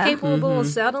like, yeah. she's capable of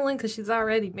settling because she's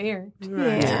already married.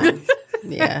 Yeah.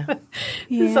 Yeah.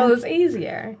 Yeah. So it's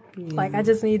easier. Like, I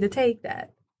just need to take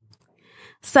that.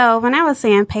 So when I was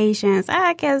saying patience,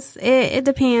 I guess it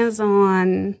depends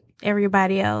on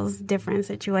everybody else, different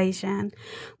situation.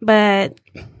 But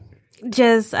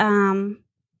just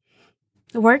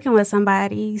working with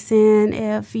somebody, seeing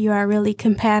if you are really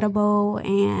compatible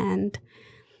and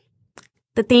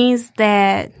the things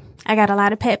that I got a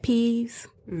lot of pet peeves,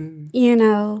 Mm. you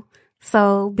know.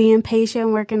 So being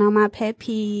patient, working on my pet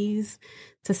peeves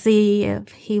to see if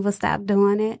he will stop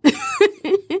doing it.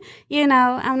 You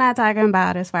know, I'm not talking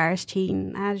about as far as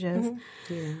cheating. I just,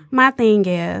 Yeah. my thing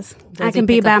is, Does I he can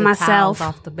be pick by up the towels myself.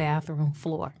 off the bathroom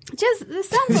floor. Just the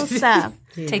simple stuff.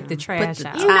 Take the trash the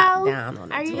out. You top know, down on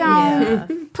the are you toilet. gonna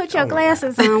Yeah. put your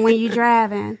glasses on when you're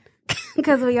driving?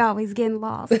 Because we always getting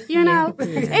lost, you know.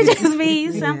 It just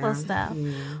be simple stuff.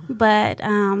 But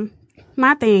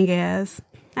my thing is,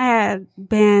 I had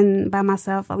been by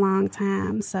myself a long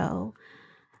time, so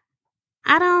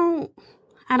I don't.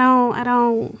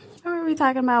 What were we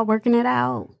talking about? Working it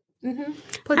out,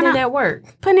 Put in that work.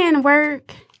 putting in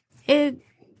work. It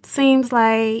seems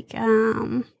like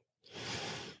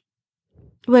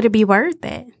would it be worth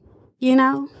it? You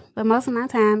know. But most of my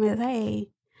time is, hey,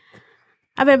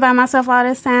 I've been by myself all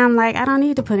this time. Like, I don't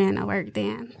need to put in the work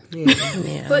then.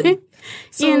 Yeah. But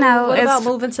so You know, what it's- about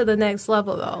moving to the next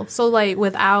level though? So like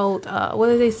without what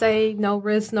do they say? No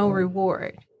risk, no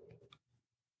reward.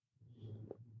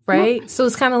 Right? So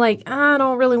it's kind of like I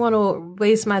don't really want to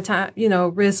waste my time, you know,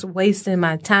 risk wasting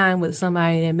my time with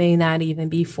somebody that may not even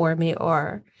be for me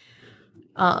or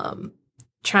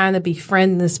trying to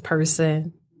befriend this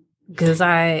person because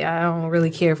I don't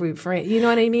really care if we friends. You know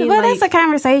what I mean? Well, Like, that's a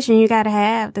conversation you got to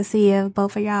have to see if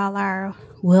both of y'all are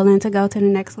willing to go to the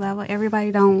next level.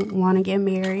 Everybody don't want to get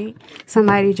married.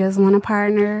 Somebody just want a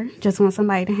partner, just want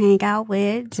somebody to hang out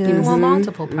with. people Just, want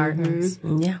multiple partners.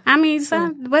 Yeah. I mean,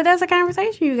 but that's a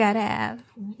conversation you got to have.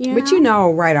 But you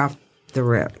know right off the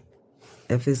rip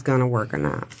if it's going to work or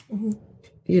not.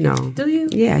 You know. Do you?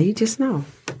 Yeah, you just know.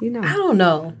 You know. I don't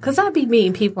know. Because I be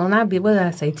meeting people and I be, what did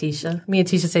I say, Tisha? Me and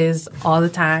Tisha say this all the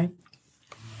time.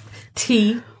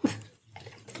 T.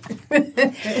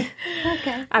 Okay.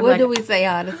 I'm What like- do we say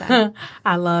all the time?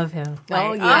 I love him. Oh,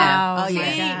 Like, yeah. Oh, see,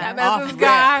 yeah. I met Off this rip.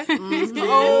 guy. Mhm.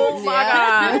 Oh, my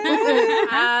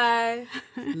Yeah.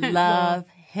 God. Love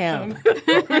him.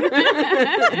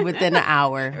 Within an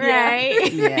hour.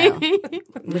 Right. Yeah.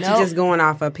 But you're just going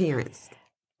off appearance.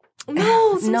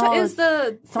 No, No, it's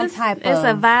the Some this type It's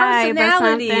a of vibe or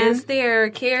personality. something. It's their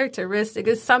characteristic.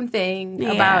 It's something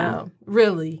Yeah. about them.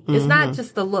 Really, it's not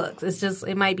just the looks. It's just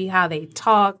it might be how they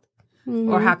talked.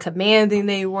 Or how commanding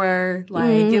they were.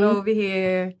 Like, get over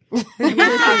here. Let me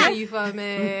talk to you for a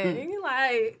minute. And you're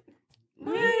like,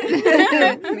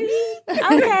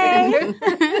 Okay.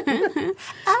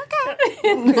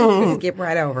 Skip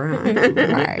right over,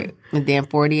 huh? right. And then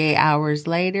 48 hours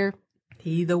later,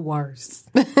 he the worst.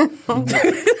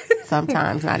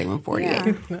 sometimes not even 48. Yeah.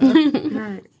 It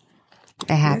Right.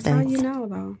 happens. That's how you know,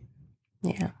 though.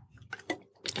 Yeah.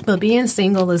 But being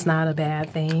single is not a bad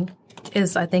thing.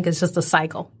 I think it's just a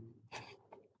cycle.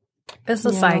 It's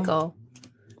a cycle.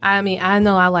 I mean, I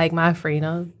know I like my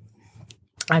freedom.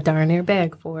 I darn near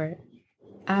beg for it.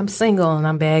 I'm single and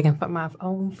I'm begging for my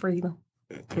own freedom.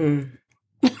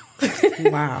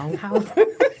 Wow. How,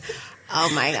 Oh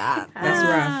my God. That's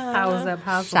rough. how is that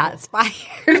possible? Shots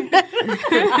fired.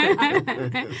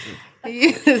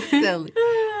 You silly.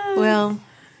 Well,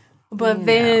 But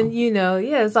then,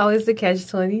 it's always the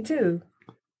catch-22.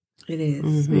 It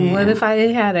is. mhm. What if I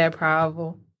didn't have that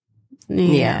problem?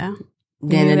 Yeah.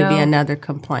 Then You it'll be know? another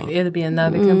complaint. It'll be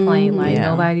another complaint. Like,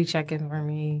 Yeah. nobody checking for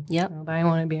me. Yep. Nobody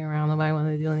want to be around. Nobody want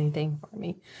to do anything for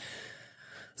me.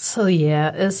 So,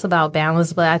 yeah, it's about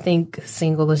balance. But I think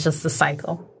single is just a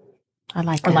cycle. I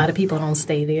like A that. lot of people don't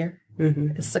stay there.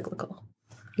 Mm-hmm. It's cyclical.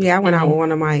 Yeah, I went out with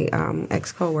one of my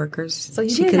ex-coworkers. So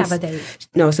you did have a date.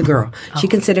 No, it's a girl. She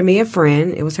considered me a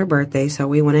friend. It was her birthday, so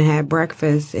we went and had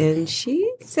breakfast. And she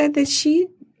said that she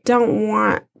don't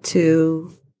want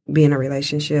to be in a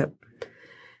relationship.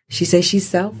 She says she's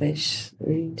selfish.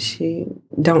 She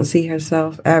don't see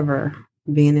herself ever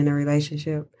being in a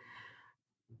relationship.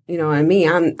 And me,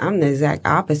 I'm the exact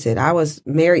opposite. I was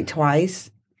married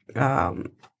twice.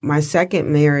 My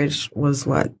second marriage was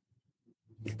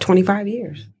 25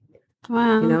 years.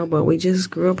 Wow. But we just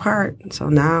grew apart. So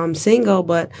now I'm single,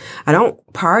 but I don't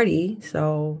party.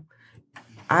 So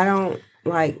I don't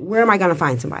where am I going to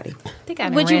find somebody? I think I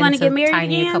Would you want wanna get married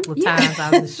Tiny again? a couple of times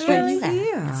out in the streets.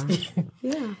 Yeah.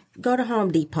 Yeah. Go to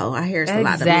Home Depot. I hear it's a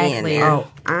lot of men Exactly. there.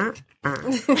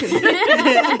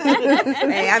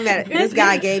 Hey, I met this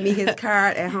guy gave me his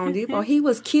card at Home Depot. He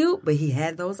was cute, but he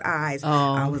had those eyes. Oh.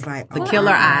 I was like, The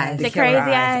killer eyes. The killer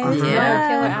crazy eyes. Uh-huh. Yeah.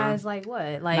 Killer Uh-huh. eyes like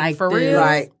what? Like, Like for the- real?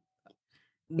 Like,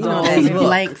 Those look.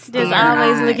 blanks. Just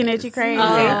always looking at you crazy.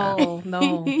 Oh,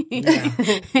 no. You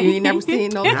ain't never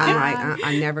seen no I'm like,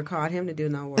 I never called him to do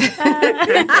no work.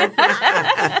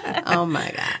 Oh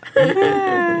my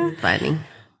God. Funny.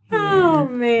 Oh, Oh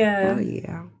man.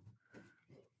 yeah.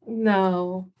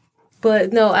 No.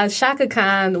 But no, Shaka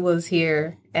Khan was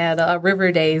here at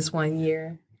River Days one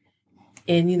year.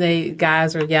 And,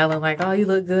 guys were yelling like, oh, you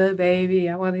look good, baby.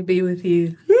 I want to be with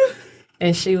you.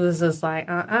 And she was just like,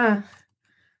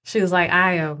 She was like,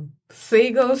 I am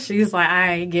single. She's like,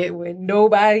 I ain't getting with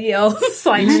nobody else.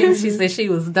 Like, she said she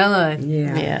was done.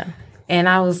 Yeah. And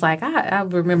I was like, I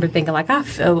remember thinking, like, I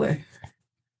feel her.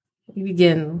 You be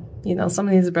getting, some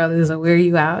of these brothers will wear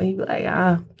you out. You be like,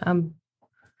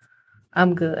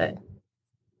 I'm good.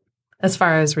 As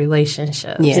far as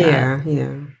relationships. Yeah.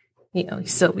 You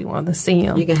still be wanting to see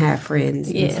them. You can have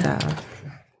friends and stuff.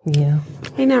 Yeah.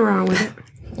 Ain't nothing wrong with it.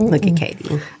 Look at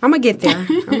Katie. I'm going to get there.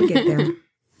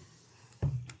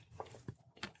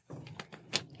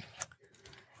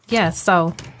 Yeah,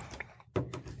 so.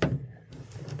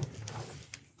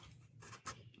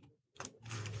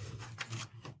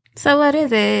 So what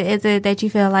is it? Is it that you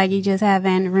feel like you just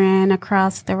haven't ran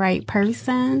across the right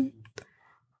person?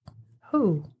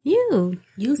 Who? You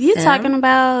talking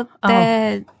about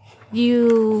that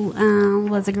you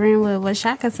was agreeing with what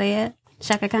Shaka said,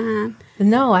 Shaka Khan?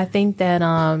 No, I think that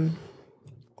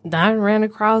I ran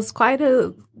across quite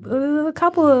a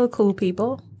couple of cool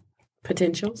people.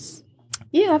 Potentials.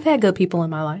 Yeah, I've had good people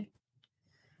in my life.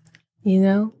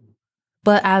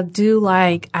 But I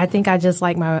think I just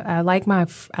like I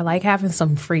like having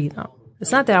some freedom.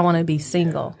 It's not that I want to be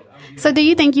single. So do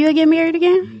you think you'll get married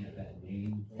again?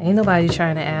 Ain't nobody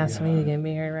trying to ask me to get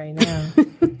married right now.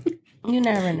 You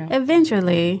never know.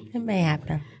 Eventually. It may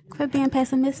happen. Quit being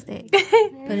pessimistic. Put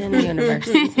it in the universe.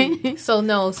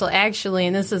 So actually,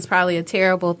 and this is probably a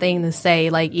terrible thing to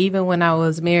say, like even when I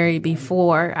was married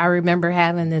before, I remember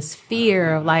having this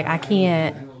fear of like, I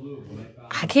can't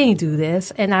do this.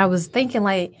 And I was thinking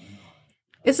like,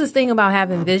 it's this thing about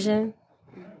having vision.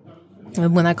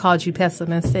 And when I called you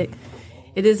pessimistic,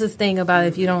 it is this thing about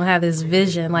if you don't have this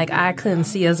vision, like I couldn't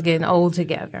see us getting old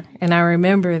together. And I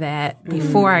remember that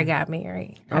before I got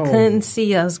married. I couldn't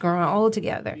see us growing old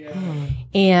together.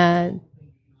 And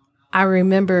I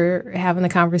remember having a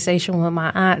conversation with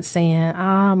my aunt saying,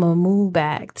 I'm going to move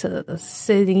back to the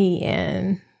city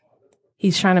and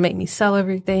he's trying to make me sell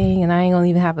everything and I ain't going to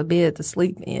even have a bed to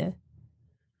sleep in.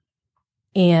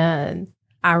 And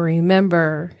I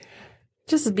remember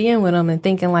just being with him and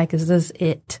thinking like, is this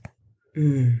it?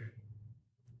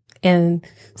 And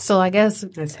so I guess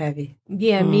that's heavy.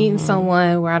 Yeah, meeting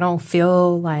someone where I don't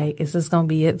feel like, is this going to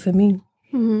be it for me?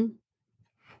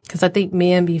 Because I think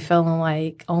men be feeling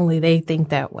like only they think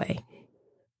that way.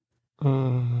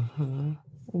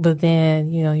 But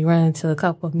then, you run into a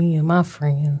couple of me and my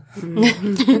friends.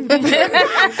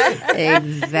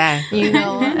 Exactly.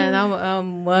 And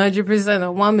I'm 100%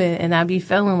 a woman and I be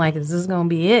feeling like, is this going to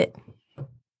be it?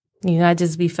 I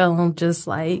just be feeling just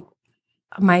like,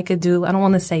 I don't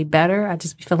want to say better. I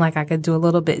just feel like I could do a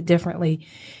little bit differently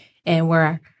and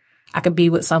where I could be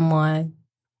with someone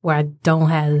where I don't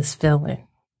have this feeling.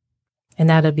 And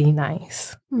that'd be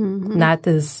nice. Not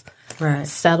this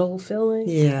settled feeling.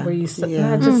 Yeah. Where you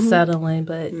not just settling,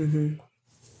 but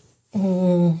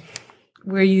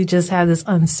where you just have this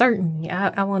uncertainty.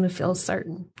 I want to feel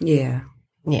certain. Yeah.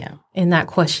 Yeah. And not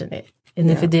question it. And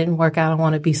if it didn't work out, I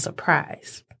want to be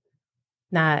surprised.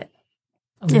 I'm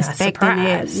not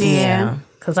surprised. Yeah.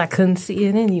 Because I couldn't see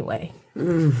it anyway.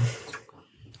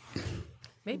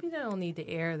 Maybe they don't need to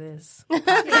air this. Have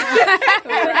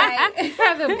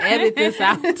them edit this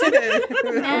out.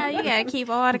 Yeah, you got to keep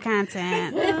all the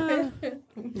content.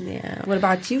 Yeah. What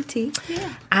about you, T?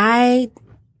 I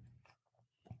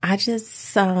just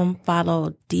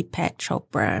followed Deepak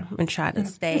Chopra and try to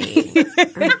stay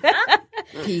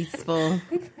peaceful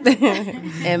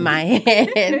in my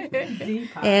head.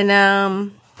 And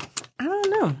I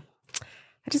don't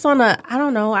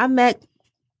know. I met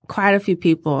quite a few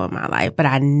people in my life, but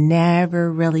I never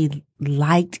really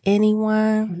liked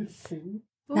anyone.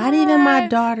 Not even my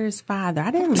daughter's father.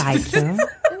 I didn't like him.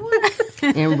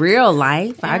 In real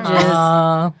life, It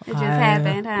just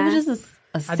happened, huh? It was just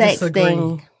a sex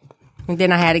thing. And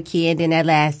then I had a kid, and that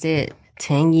lasted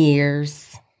 10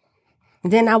 years.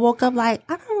 And then I woke up like,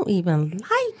 I don't even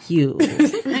like you.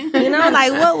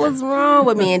 Like what was wrong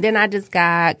with me? And then I just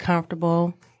got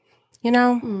comfortable.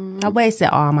 I wasted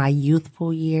all my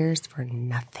youthful years for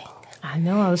nothing. I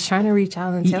know. I was trying to reach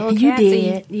out and tell You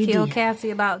Cassie. did. Tell Cassie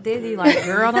about Diddy. Like,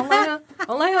 girl, don't let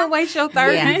her waste your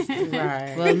 30s.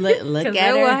 Right. Well, look at it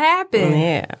her. will happen.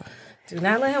 Yeah. Do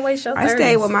not let her waste your 30s. I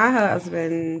stayed with my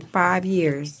husband 5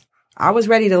 years. I was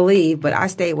ready to leave, but I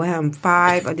stayed with him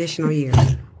 5 additional years.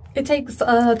 It takes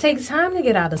time to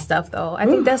get out of stuff, though. I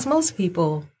think that's most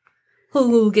people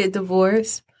who get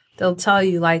divorced. they'll tell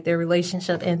you like their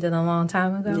relationship ended a long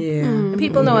time ago. Yeah. And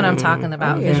people know what I'm talking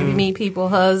about because Yeah. you meet people,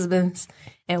 husbands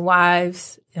and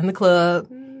wives in the club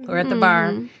or at the bar,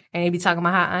 and they be talking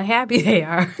about how unhappy they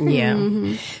are.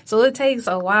 Yeah. So it takes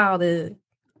a while to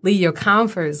leave your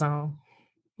comfort zone.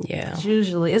 Yeah.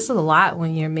 Usually, it's a lot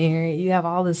when you're married. You have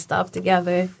all this stuff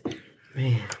together.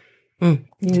 Man. You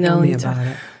Tell know, me you about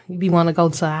it. you want to go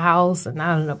to a house and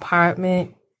not an apartment.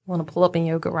 You want to pull up in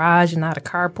your garage and not a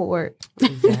carport.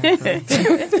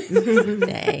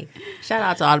 Dang. Shout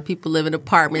out to all the people living in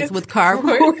apartments with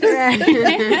carports.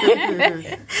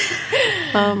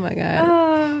 Oh my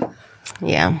God.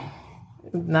 Yeah.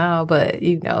 No, but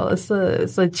you know, it's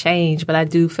a change. But I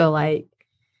feel like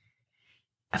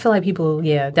people,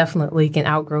 definitely can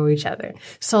outgrow each other.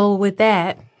 So with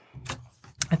that,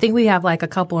 I think we have like a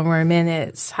couple more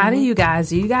minutes. How do you guys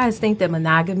think that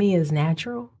monogamy is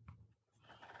natural?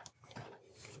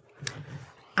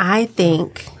 I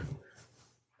think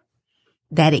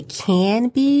that it can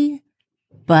be,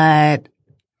 but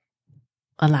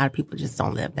a lot of people just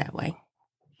don't live that way.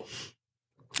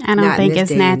 I don't Not in think this it's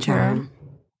day and natural. time.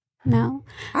 No.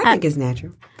 I think it's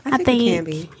natural. I think it can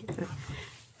be.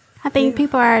 I think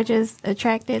people are just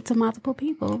attracted to multiple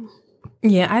people.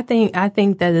 Yeah, I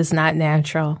think that it's not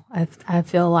natural. I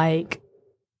feel like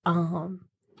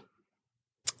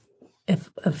if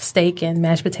steak and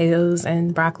mashed potatoes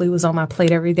and broccoli was on my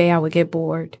plate every day, I would get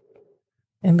bored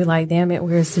and be like, "Damn it,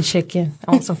 where's the chicken?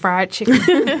 I want some fried chicken."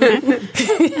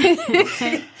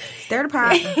 Stir the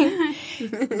pot.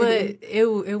 But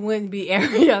it wouldn't be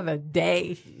every other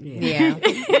day. Yeah.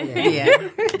 Yeah.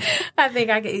 I think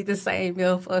I could eat the same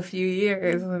meal for a few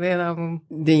years, and then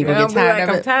Then you're going to get tired of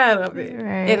I'm it. tired of it.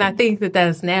 Right. And I think that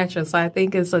that's natural. So I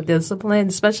think it's a discipline,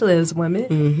 especially as women,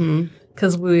 Mm-hmm.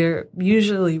 because we're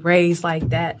usually raised like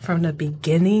that from the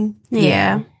beginning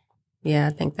Yeah. Yeah,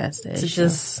 I think that's it. to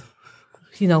just,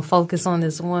 focus on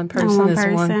this one person, one this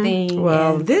one person. thing.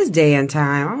 Well, and- this day and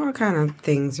time, all kind of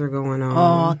things are going on.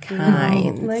 all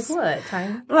kinds. like what,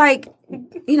 Tanya? Like,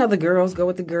 the girls go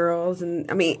with the girls, and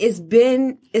I mean,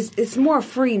 it's more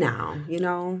free now.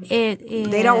 It is.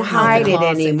 They don't hide it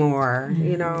closet. anymore.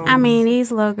 I mean,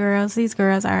 these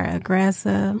girls are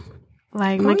aggressive.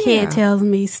 Like, my yeah. kid tells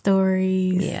me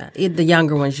stories. Yeah, the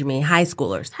younger ones, you mean high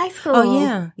schoolers? High school. Oh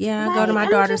yeah. I go to my I'm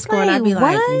daughter's just school and I'd be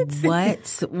like,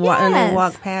 what? "What?" And then Yes.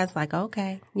 walk past, like,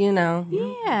 okay, Yeah,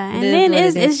 and is then what it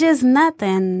it's is. just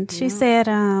nothing. She said,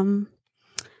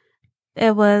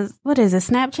 it was, what is it,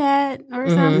 Snapchat or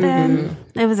something?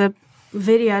 It was a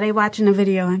video. They watching a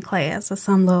video in class with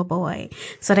some little boy,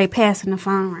 so they passing the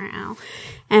phone around,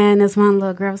 and this one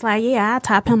little girl was like, "Yeah, I'll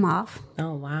top him off."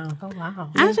 Oh wow,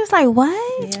 I was just like,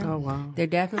 "What?" yeah. Oh wow. They're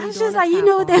definitely. I was doing just a like, "You top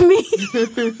know what off. that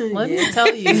means?" Let me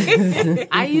tell you,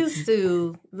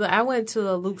 I went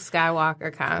to a Luke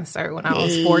Skywalker concert when I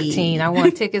was 14. I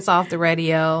won tickets off the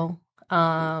radio.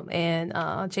 And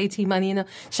JT Money,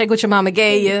 Shake What Your Mama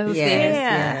Gave You. was there.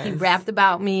 Yes. He rapped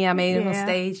about me. I made him on Yeah.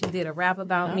 stage. He did a rap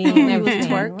about me. And everything.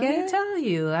 twerking? Let me tell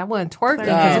you, I wasn't twerking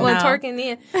because he wasn't twerking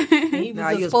then. He was No,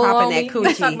 you just was full popping on that me. He was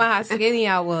coochie. talking about how skinny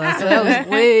I was. So that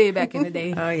was way back in the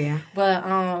day. Oh yeah. But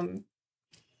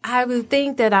I would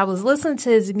think that I was listening to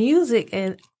his music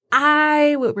and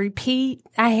I would repeat.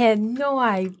 I had no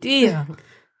idea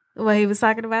What he was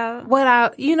talking about? what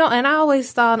and I always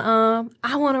thought,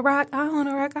 I wanna rock.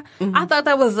 I thought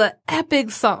that was an epic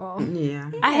song.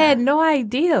 Yeah. I had no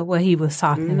idea what he was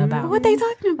talking about. What they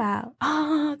talking about?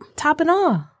 Topping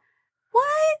off.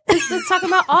 What? It's just talking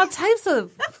about all types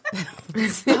of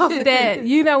stuff that, when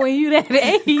you that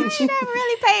age. You never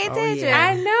really pay attention. yeah.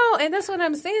 I know, and that's what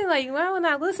I'm saying. Like, when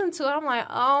I listen to it, I'm like,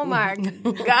 oh my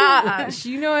gosh,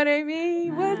 you know what I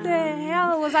mean? What the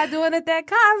hell was I doing at that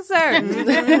concert?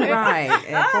 Right.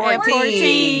 At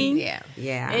 14. Yeah.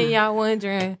 Yeah. And y'all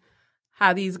wondering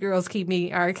how these girls keep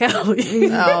meeting R. Kelly.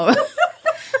 Oh.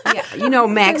 Yeah.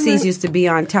 Maxie's used to be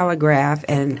on Telegraph,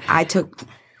 and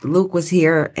Luke was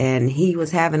here, and he was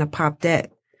having a pop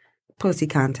that pussy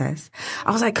contest.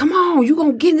 I was like, come on, you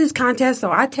gonna get in this contest.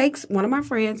 So I take one of my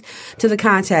friends to the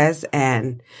contest,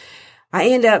 and I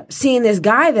end up seeing this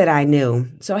guy that I knew.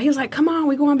 So he was like, come on,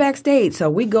 we going backstage. So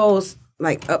we goes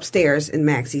like upstairs in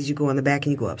Maxie's. You go in the back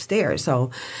and you go upstairs.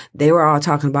 So they were all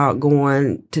talking about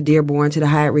going to Dearborn to the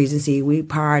Hyatt Regency. We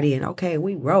partying. Okay,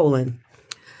 we rolling.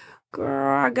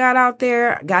 Girl, I got out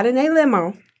there, got in a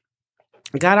limo.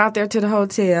 Got out there to the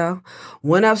hotel,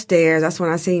 went upstairs. That's when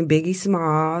I seen Biggie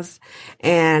Smalls.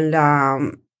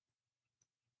 And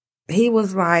he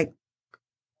was like,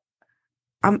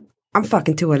 I'm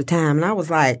fucking two at a time. And I was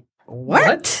like,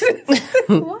 what?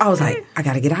 I was like, I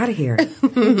got to get out of here. I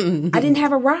didn't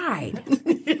have a ride.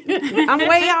 I'm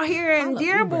way out here in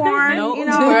Dearborn, with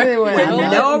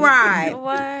no ride.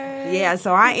 What? Yeah,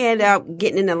 so I end up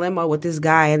getting in a limo with this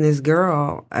guy and this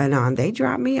girl, and they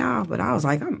dropped me off. But I was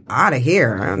like, I'm out of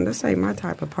here. This ain't my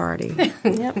type of party.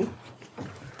 Yep.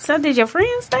 So did your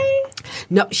friend stay?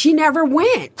 No, she never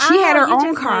went. She had her you own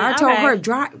just car. I went. told Okay. her,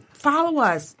 drive, follow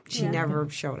us. She never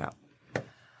showed up.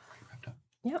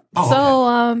 Yep. Oh,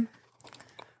 So,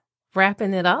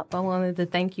 wrapping it up, I wanted to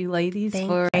thank you ladies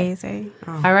for. Crazy.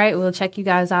 All right, we'll check you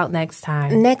guys out next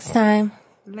time. Next time.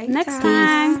 Next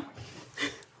time.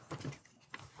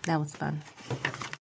 That was fun.